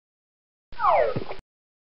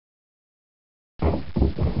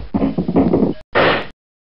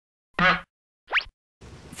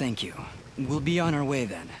Thank you. We'll be on our way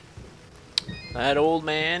then. That old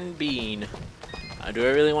man Bean. Do I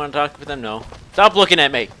really want to talk with him? No. Stop looking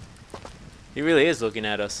at me! He really is looking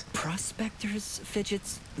at us. Prospectors,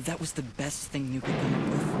 Fidgets? That was the best thing you could come up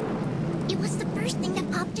with? It was the first thing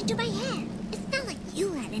that popped into my head. It's not like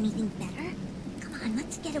you had anything better. Come on,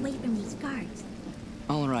 let's get away from these guards.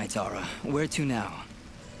 Alright, Aura. Where to now?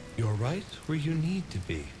 You're right where you need to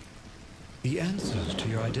be. The answers to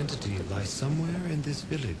your identity lie somewhere in this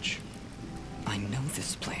village. I know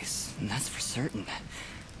this place, and that's for certain.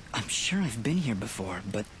 I'm sure I've been here before,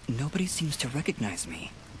 but nobody seems to recognize me.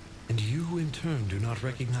 And you, in turn, do not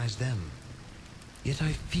recognize them. Yet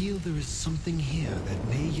I feel there is something here that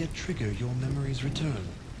may yet trigger your memory's return.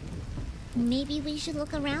 Maybe we should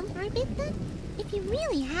look around for a bit then? If you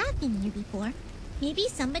really have been here before, maybe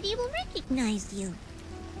somebody will recognize you.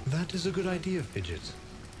 That is a good idea, Fidget.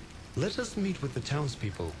 Let us meet with the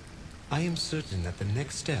townspeople. I am certain that the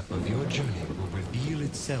next step of your journey will reveal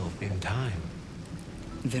itself in time.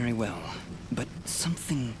 Very well, but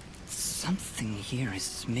something here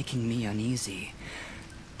is making me uneasy.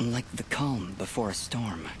 Like the calm before a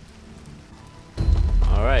storm.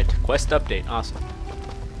 Alright, quest update. Awesome.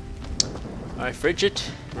 Alright, Frigid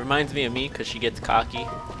reminds me of me because she gets cocky.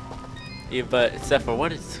 Yeah, but except for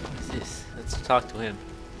what is this? Let's talk to him.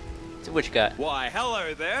 So what you got? Why,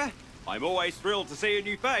 hello there. I'm always thrilled to see a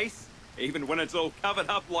new face, even when it's all covered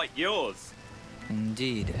up like yours.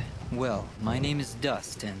 Indeed. Well, my name is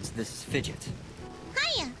Dust, and this is Fidget.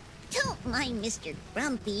 Hiya! Don't mind Mr.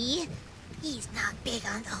 Grumpy. He's not big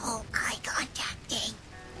on the whole eye contact thing.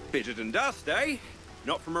 Fidget and Dust, eh?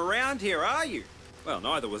 Not from around here, are you? Well,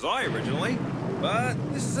 neither was I originally, but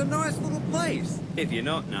this is a nice little place, if you're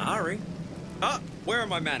not in a hurry. Where are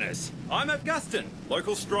my manners? I'm Augustin,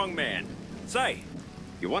 local strongman. Say,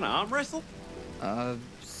 you want to arm wrestle?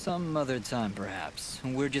 Some other time perhaps.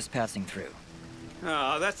 We're just passing through.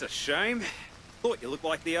 Oh, that's a shame. Thought you looked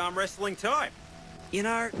like the arm wrestling type. You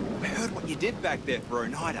know, I heard what you did back there for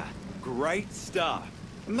Oneida. Great stuff.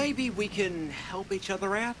 Maybe we can help each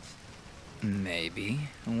other out? Maybe.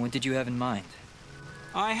 What did you have in mind?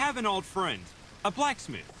 I have an old friend, a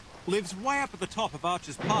blacksmith. Lives way up at the top of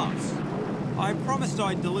Archer's Pass. I promised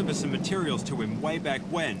I'd deliver some materials to him way back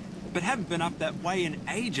when, but haven't been up that way in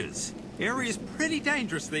ages. Area's pretty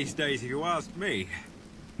dangerous these days if you ask me.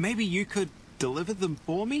 Maybe you could deliver them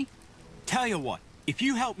for me? Tell you what, if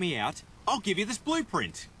you help me out, I'll give you this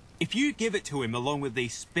blueprint. If you give it to him along with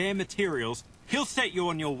these spare materials, he'll set you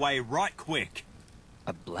on your way right quick.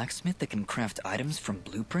 A blacksmith that can craft items from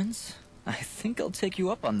blueprints? I think I'll take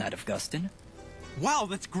you up on that, Augustin. Wow,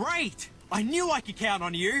 that's great! I knew I could count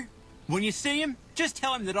on you. When you see him, just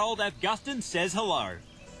tell him that old Augustin says hello.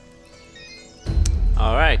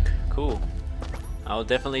 Alright, cool. I'll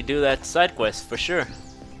definitely do that side quest for sure.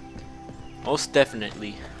 Most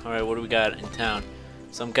definitely. Alright, what do we got in town?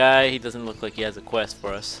 Some guy, he doesn't look like he has a quest for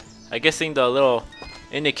us. I'm guessing the little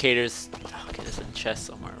indicators. Okay, there's a chest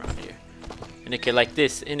somewhere around here. Indicate like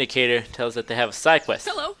this indicator tells that they have a side quest.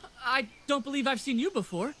 Hello, I don't believe I've seen you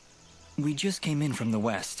before. We just came in from the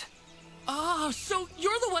west. Oh, so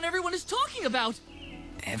you're the one everyone is talking about.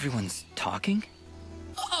 Everyone's talking?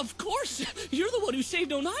 Of course, you're the one who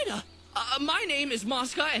saved Oneida. My name is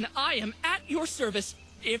Mosca, and I am at your service.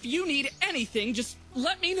 If you need anything, just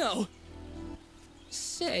let me know.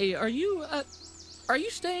 Say, are you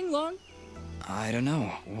staying long? I don't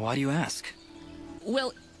know. Why do you ask?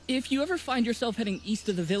 Well, if you ever find yourself heading east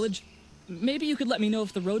of the village, maybe you could let me know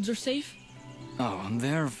if the roads are safe? Oh,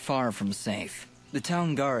 they're far from safe. The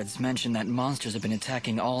town guards mentioned that monsters have been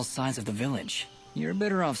attacking all sides of the village. You're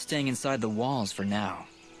better off staying inside the walls for now.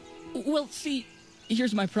 Well, see,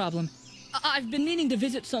 here's my problem. I've been meaning to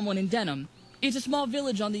visit someone in Denham. It's a small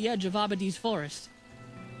village on the edge of Abadi's forest.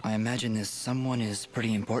 I imagine this someone is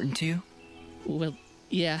pretty important to you? Well,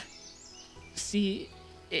 yeah. See,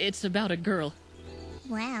 it's about a girl.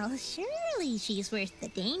 Well, surely she's worth the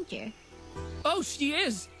danger. Oh, she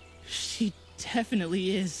is! She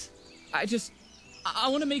definitely is. I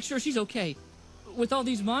want to make sure she's okay. With all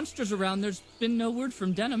these monsters around, there's been no word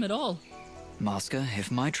from Denham at all. Mosca,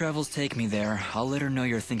 if my travels take me there, I'll let her know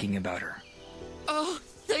you're thinking about her. Oh,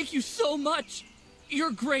 thank you so much.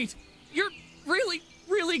 You're great. You're really,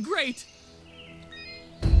 really great.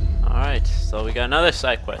 Alright, so we got another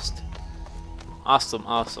side quest. Awesome,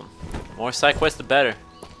 awesome. More side quests, the better.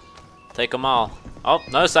 Take them all. Oh,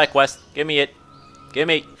 another side quest. Give me it. Give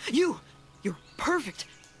me. You're perfect.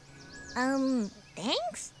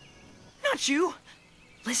 Thanks? Not you.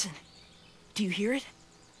 Listen, do you hear it?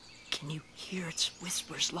 Can you hear its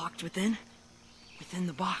whispers locked within? Within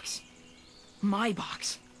the box. My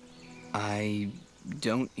box. I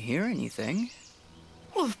don't hear anything.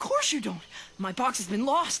 Well, of course you don't. My box has been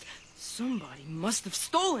lost. Somebody must have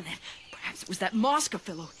stolen it. Perhaps it was that Mosca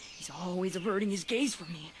fellow. He's always averting his gaze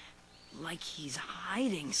from me. Like he's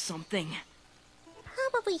hiding something.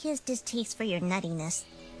 Probably his distaste for your nuttiness.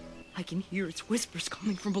 I can hear its whispers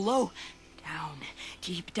coming from below. Down,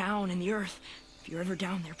 deep down in the earth. If you're ever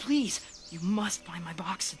down there, please, you must find my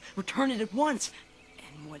box and return it at once.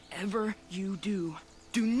 And whatever you do,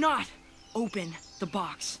 do not open the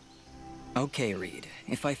box. Okay, Reed.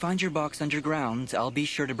 If I find your box underground, I'll be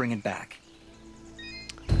sure to bring it back.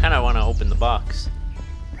 I kinda wanna open the box.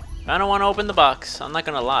 I don't wanna open the box, I'm not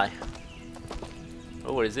gonna lie.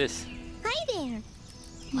 Oh, what is this? Hi there.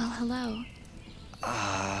 Well, hello.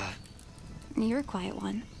 You're a quiet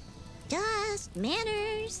one. Just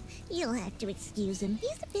manners. You'll have to excuse him.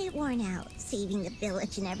 He's a bit worn out, saving the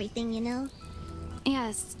village and everything, you know?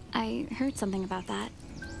 Yes, I heard something about that.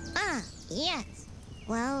 Ah, yes.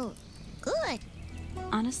 Well, good.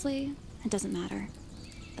 Honestly, it doesn't matter.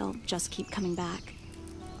 They'll just keep coming back.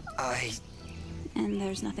 And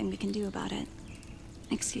there's nothing we can do about it.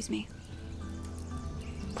 Excuse me.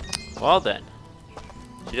 Well then.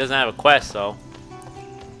 She doesn't have a quest though.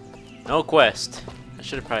 No quest. I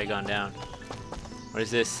should have probably gone down. What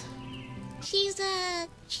is this? She's a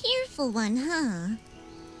cheerful one, huh?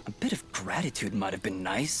 A bit of gratitude might have been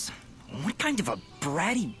nice. What kind of a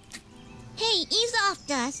bratty... Hey, ease off,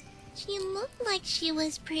 Dust. She looked like she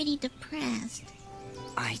was pretty depressed.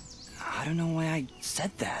 I don't know why I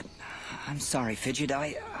said that. I'm sorry, Fidget.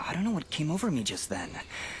 I don't know what came over me just then.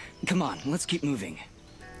 Come on, let's keep moving.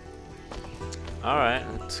 Alright,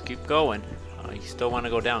 let's keep going. Oh, you still want to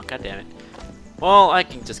go down, god damn it. Well, I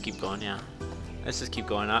can just keep going, yeah. Let's just keep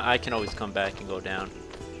going. I can always come back and go down.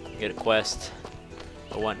 Get a quest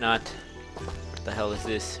or whatnot. What the hell is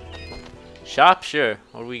this? Shop? Sure.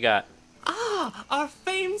 What do we got? Ah, our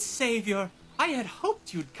famed savior. I had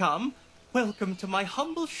hoped you'd come. Welcome to my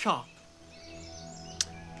humble shop.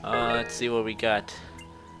 Let's see what we got.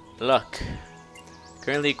 Luck.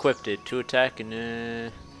 Currently equipped it. To attack and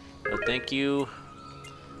no thank you.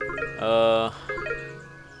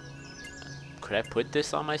 Could I put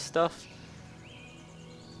this on my stuff?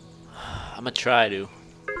 I'm gonna try to.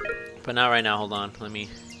 But not right now, hold on. Let me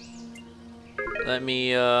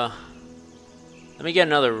get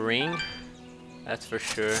another ring. That's for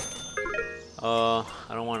sure. I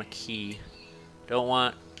don't want a key. Don't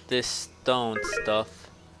want this stone stuff.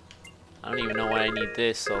 I don't even know why I need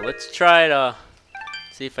this, so let's try to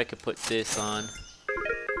see if I can put this on.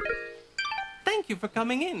 Thank you for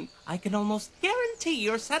coming in. I can almost guarantee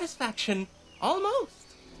your satisfaction. Almost.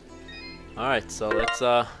 Alright, so let's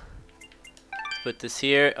put this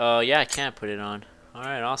here. Yeah, I can't put it on.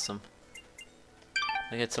 Alright, awesome.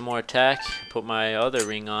 I get some more attack, put my other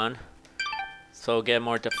ring on. So get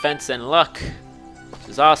more defense and luck. Which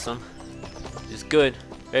is awesome. Which is good.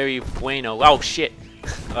 Very bueno. Oh shit.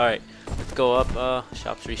 Alright, let's go up.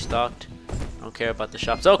 Shop's restocked. I don't care about the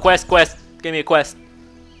shops. Oh, quest! Give me a quest.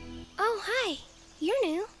 Oh, hi. You're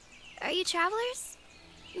new. Are you travelers?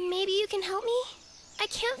 Maybe you can help me? I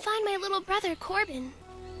can't find my little brother, Corbin.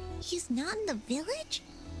 He's not in the village?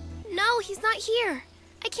 No, he's not here.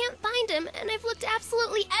 I can't find him, and I've looked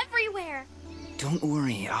absolutely everywhere. Don't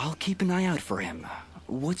worry, I'll keep an eye out for him.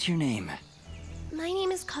 What's your name? My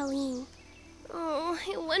name is Colleen. Oh,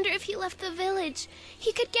 I wonder if he left the village.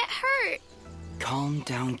 He could get hurt. Calm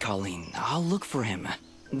down, Colleen. I'll look for him.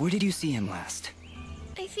 Where did you see him last?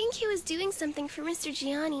 I think he was doing something for Mr.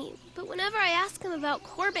 Gianni, but whenever I ask him about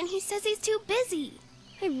Corbin, he says he's too busy.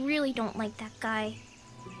 I really don't like that guy.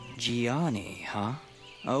 Gianni, huh?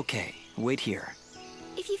 Okay, wait here.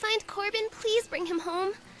 If you find Corbin, please bring him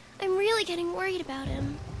home. I'm really getting worried about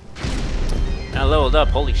him. I leveled up.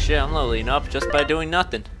 Holy shit, I'm leveling up just by doing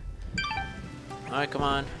nothing. Alright, come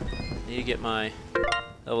on. Need to get my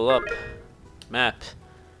level up map.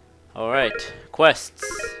 Alright, quests,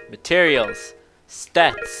 materials,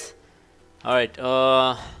 stats. Alright,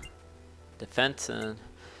 defense and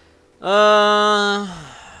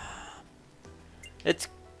let's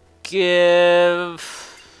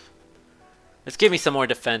give me some more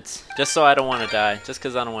defense, just so I don't want to die. Just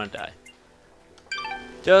because I don't want to die.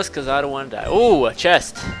 Just because I don't want to die. Ooh, a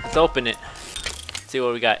chest. Let's open it. Let's see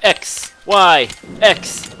what we got. X, Y,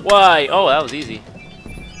 X, Y. Oh, that was easy.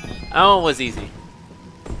 That one was easy.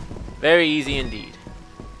 Very easy indeed.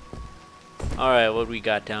 Alright, what do we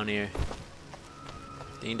got down here?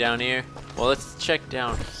 Anything down here? Well, let's check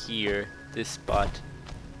down here. This spot.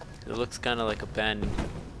 It looks kind of like abandoned.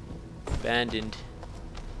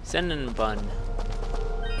 Sending bun.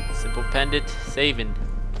 Simple pendant. Saving.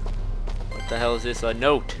 What the hell is this? A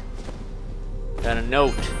note. Got a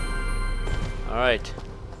note. Alright.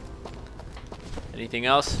 Anything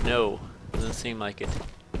else? No. Doesn't seem like it.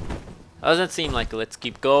 Doesn't seem like it. Let's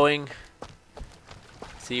keep going.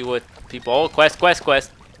 See what people... Oh,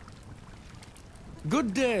 quest.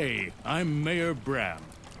 Good day. I'm Mayor Bram.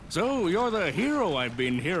 So, you're the hero I've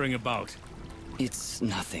been hearing about. It's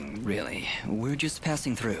nothing, really. We're just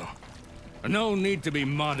passing through. No need to be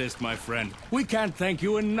modest, my friend. We can't thank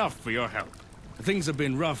you enough for your help. Things have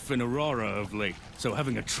been rough in Aurora of late, so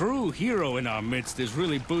having a true hero in our midst is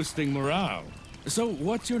really boosting morale. So,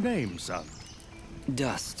 what's your name, son?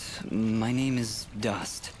 Dust. My name is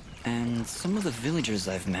Dust. And some of the villagers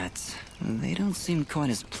I've met, they don't seem quite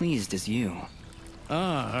as pleased as you.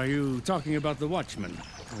 Ah, are you talking about the Watchmen?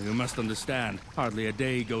 You must understand, hardly a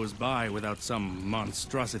day goes by without some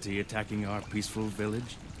monstrosity attacking our peaceful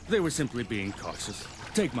village. They were simply being cautious.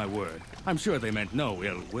 Take my word, I'm sure they meant no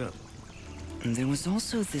ill will. There was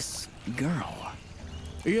also this girl.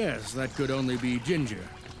 Yes, that could only be Ginger.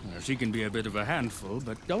 She can be a bit of a handful,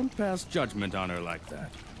 but don't pass judgment on her like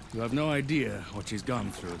that. You have no idea what she's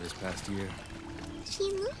gone through this past year. She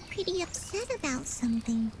looked pretty upset about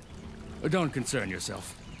something. Don't concern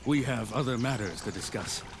yourself. We have other matters to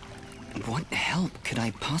discuss. What help could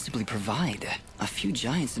I possibly provide? A few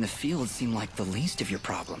giants in a field seem like the least of your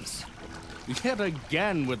problems. Yet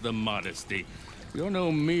again with the modesty. You're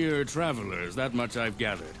no mere travelers, that much I've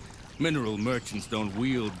gathered. Mineral merchants don't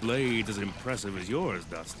wield blades as impressive as yours,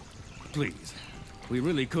 Dust. Please, we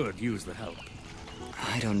really could use the help.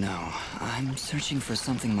 I don't know. I'm searching for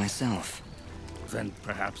something myself. Then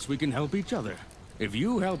perhaps we can help each other. If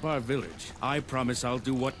you help our village, I promise I'll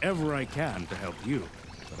do whatever I can to help you.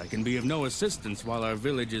 But I can be of no assistance while our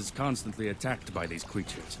village is constantly attacked by these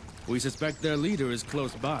creatures. We suspect their leader is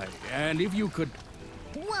close by, and if you could...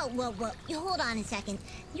 Whoa. Hold on a second.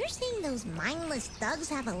 You're saying those mindless thugs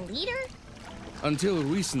have a leader? Until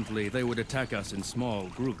recently, they would attack us in small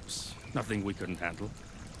groups. Nothing we couldn't handle.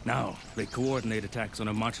 Now, they coordinate attacks on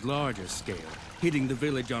a much larger scale, hitting the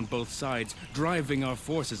village on both sides, driving our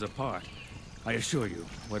forces apart. I assure you,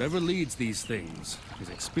 whatever leads these things is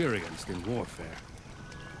experienced in warfare.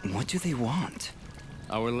 What do they want?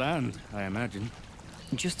 Our land, I imagine.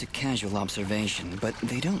 Just a casual observation, but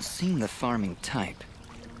they don't seem the farming type.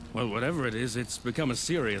 Well, whatever it is, it's become a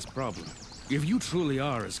serious problem. If you truly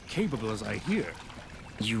are as capable as I hear...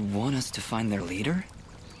 You want us to find their leader?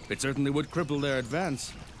 It certainly would cripple their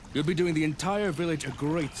advance. You'd be doing the entire village a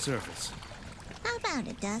great service. How about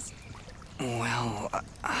it, Dust? Well,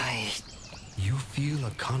 You feel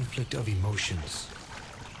a conflict of emotions.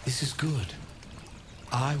 This is good.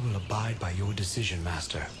 I will abide by your decision,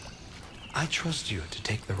 Master. I trust you to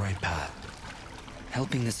take the right path.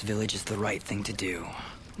 Helping this village is the right thing to do.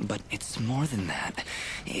 But it's more than that.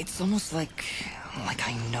 It's almost like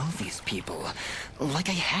I know these people. Like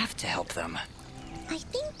I have to help them. I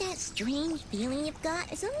think that strange feeling you've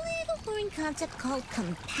got is a little foreign concept called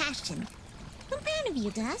compassion. I'm proud of you,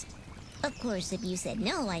 Dust. Of course, if you said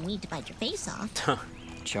no, I'd need to bite your face off.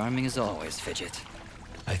 Charming as always, Fidget.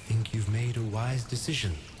 I think you've made a wise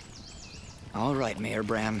decision. All right, Mayor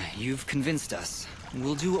Bram, you've convinced us.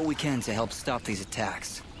 We'll do what we can to help stop these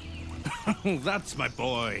attacks. That's my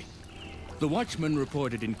boy. The Watchmen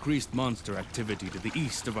reported increased monster activity to the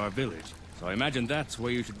east of our village, so I imagine that's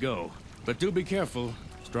where you should go. But do be careful.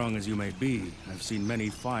 Strong as you may be, I've seen many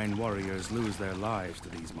fine warriors lose their lives to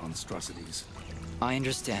these monstrosities. I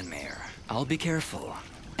understand, Mayor. I'll be careful,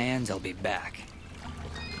 and I'll be back.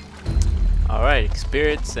 Alright,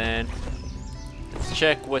 experience, and let's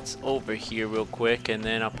check what's over here real quick, and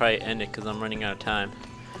then I'll probably end it because I'm running out of time.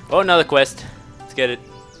 Oh, another quest. Let's get it.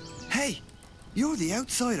 Hey, you're the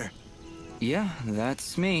outsider. Yeah,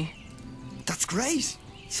 that's me. That's great.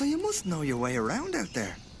 So you must know your way around out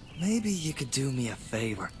there. Maybe you could do me a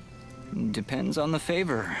favor. Depends on the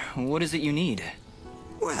favor. What is it you need?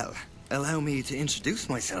 Well, allow me to introduce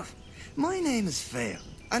myself. My name is Fail,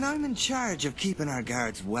 and I'm in charge of keeping our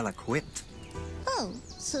guards well equipped. Oh,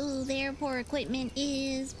 so their poor equipment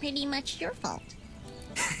is pretty much your fault.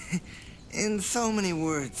 In so many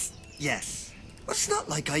words, yes. It's not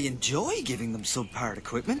like I enjoy giving them subpar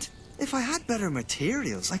equipment. If I had better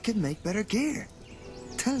materials, I could make better gear.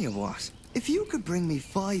 Tell you what, if you could bring me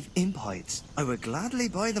 5 imp hides, I would gladly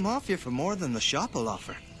buy them off you for more than the shop will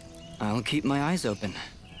offer. I'll keep my eyes open.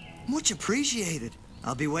 Much appreciated.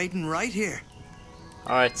 I'll be waiting right here.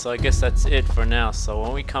 Alright, so I guess that's it for now. So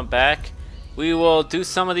when we come back, we will do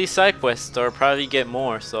some of these side quests, or probably get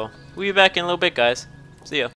more. So we'll be back in a little bit, guys. See ya.